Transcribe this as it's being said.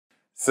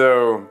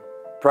So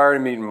prior to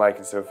meeting Mike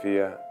and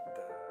Sophia,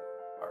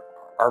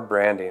 our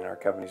branding, our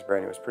company's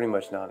branding was pretty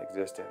much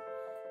non-existent.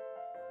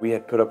 We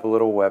had put up a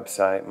little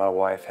website, my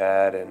wife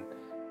had, and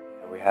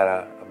we had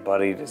a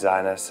buddy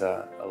design us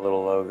a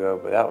little logo,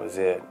 but that was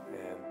it.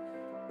 And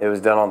it was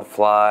done on the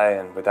fly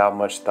and without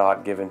much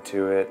thought given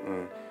to it.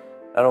 And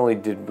not only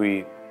did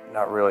we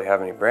not really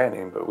have any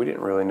branding, but we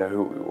didn't really know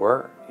who we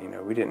were. You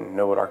know, we didn't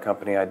know what our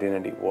company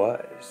identity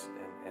was,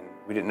 and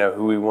we didn't know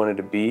who we wanted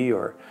to be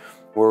or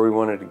where we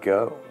wanted to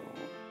go.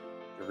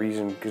 The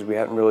reason, because we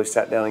hadn't really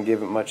sat down and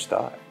given it much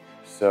thought.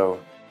 So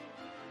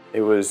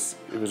it was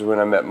when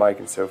I met Mike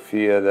and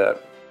Sophia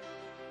that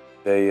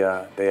they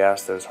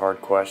asked those hard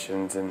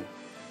questions, and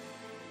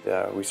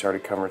we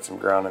started covering some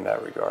ground in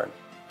that regard.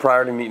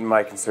 Prior to meeting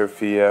Mike and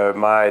Sophia,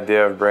 my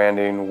idea of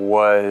branding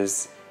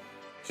was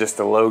just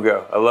a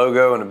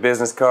logo and a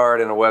business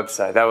card and a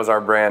website. That was our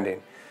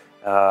branding.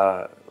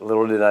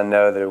 Little did I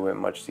know that it went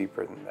much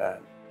deeper than that.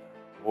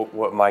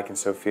 What Mike and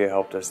Sophia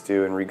helped us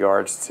do in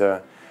regards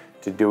to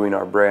doing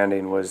our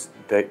branding was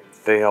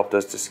they helped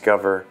us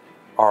discover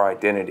our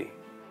identity.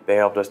 They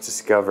helped us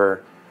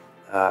discover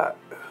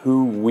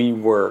who we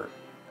were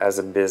as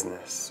a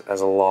business, as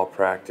a law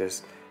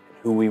practice,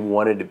 who we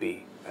wanted to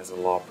be as a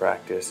law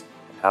practice,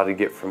 and how to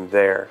get from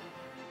there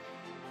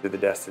to the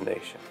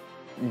destination.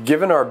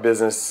 Giving our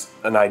business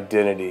an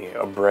identity,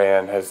 a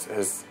brand,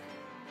 has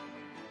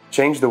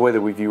changed the way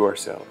that we view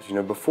ourselves. You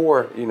know,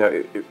 before, you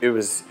know, it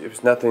was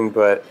nothing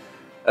but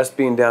us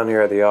being down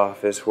here at the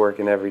office,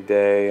 working every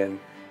day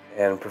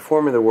and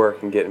performing the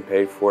work and getting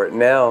paid for it.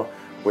 Now,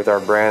 with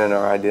our brand and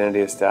our identity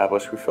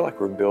established, we feel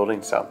like we're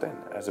building something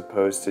as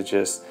opposed to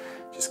just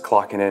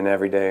clocking in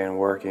every day and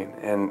working.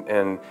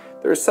 And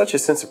there's such a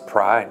sense of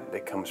pride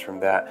that comes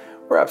from that.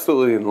 We're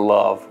absolutely in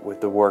love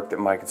with the work that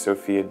Mike and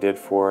Sophia did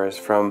for us,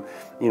 from,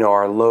 you know,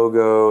 our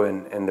logo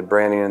and the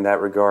branding in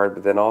that regard,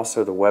 but then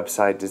also the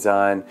website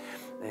design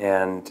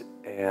and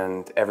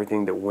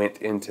everything that went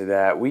into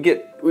that. We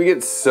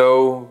get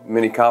so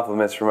many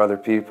compliments from other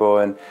people,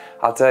 and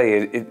I'll tell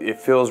you, it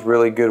feels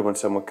really good when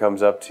someone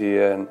comes up to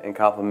you and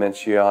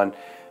compliments you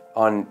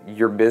on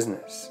your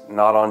business,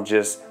 not on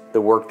just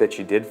the work that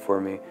you did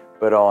for me,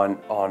 but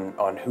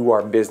on who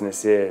our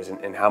business is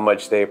and how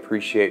much they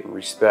appreciate and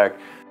respect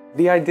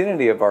the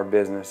identity of our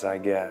business, I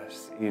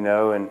guess, you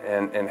know,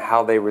 and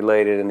how they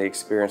related and the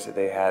experience that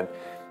they had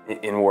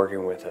in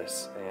working with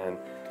us.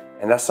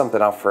 And that's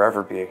something I'll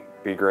forever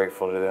be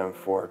grateful to them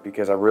for,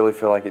 because I really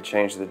feel like it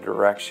changed the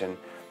direction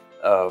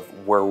of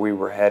where we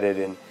were headed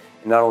in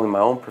not only my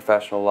own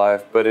professional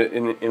life, but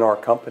in our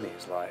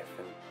company's life.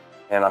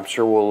 And I'm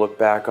sure we'll look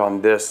back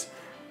on this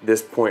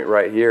point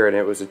right here, and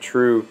it was a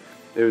true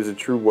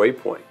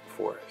waypoint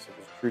for us. It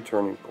was a true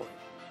turning point.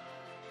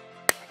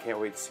 I can't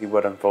wait to see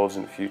what unfolds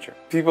in the future.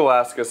 People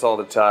ask us all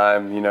the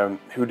time, you know,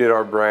 who did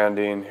our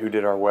branding, who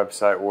did our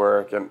website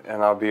work, and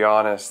I'll be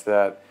honest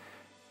that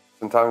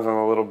sometimes I'm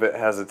a little bit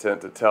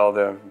hesitant to tell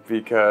them,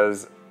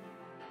 because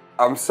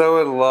I'm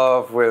so in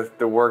love with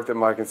the work that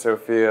Mike and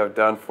Sophia have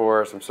done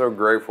for us. I'm so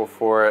grateful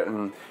for it,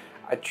 and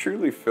I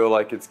truly feel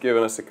like it's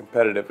given us a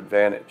competitive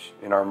advantage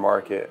in our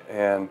market.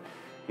 And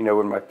you know,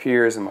 when my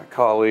peers and my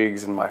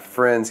colleagues and my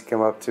friends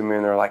come up to me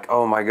and they're like,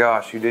 "Oh my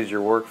gosh, who did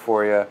your work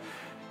for you?"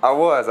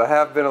 I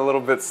have been a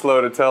little bit slow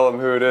to tell them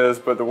who it is,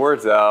 but the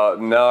word's out.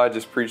 And now I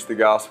just preach the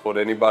gospel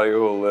to anybody who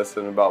will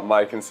listen about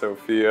Mike and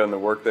Sophia and the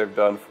work they've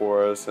done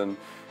for us, and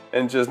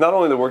just not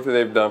only the work that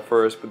they've done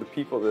for us, but the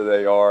people that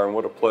they are, and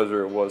what a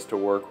pleasure it was to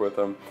work with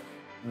them.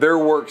 Their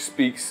work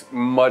speaks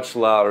much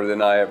louder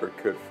than I ever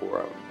could for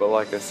them. But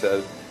like I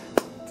said,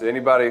 to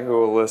anybody who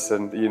will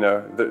listen, you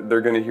know,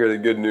 they're going to hear the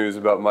good news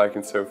about Mike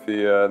and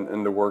Sophia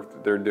and the work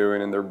that they're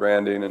doing and their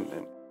branding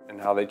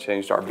and how they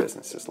changed our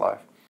business's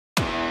life.